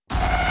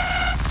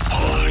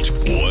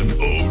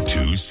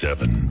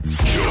1027.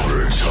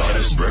 Joburg's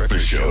hottest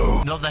breakfast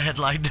show. Not the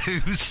headline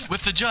news.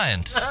 With the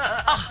giant.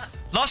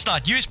 Last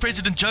night, US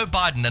President Joe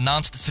Biden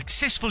announced a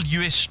successful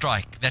US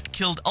strike that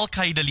killed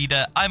Al-Qaeda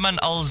leader Ayman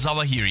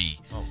al-Zawahiri.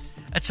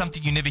 That's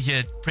something you never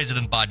hear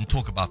President Biden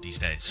talk about these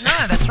days. No,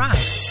 that's right.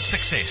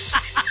 Success.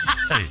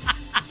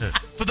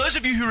 For those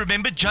of you who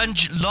remember,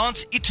 Judge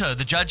Lance Ito,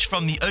 the judge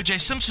from the O.J.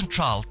 Simpson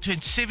trial,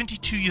 turned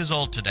 72 years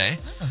old today.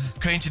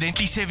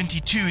 Coincidentally,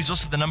 72 is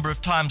also the number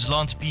of times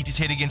Lance beat his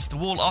head against the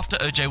wall after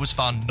O.J. was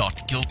found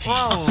not guilty.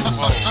 Whoa.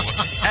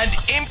 And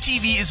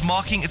MTV is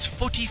marking its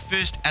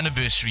 41st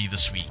anniversary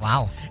this week.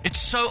 Wow. It's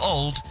so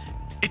old,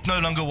 it no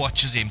longer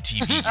watches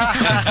MTV.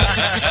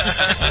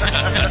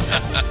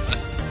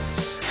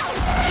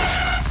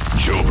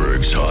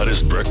 Joburg's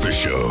hottest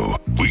breakfast show.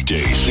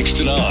 Weekdays 6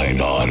 to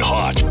 9 on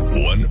Hot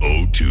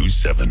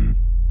 1027.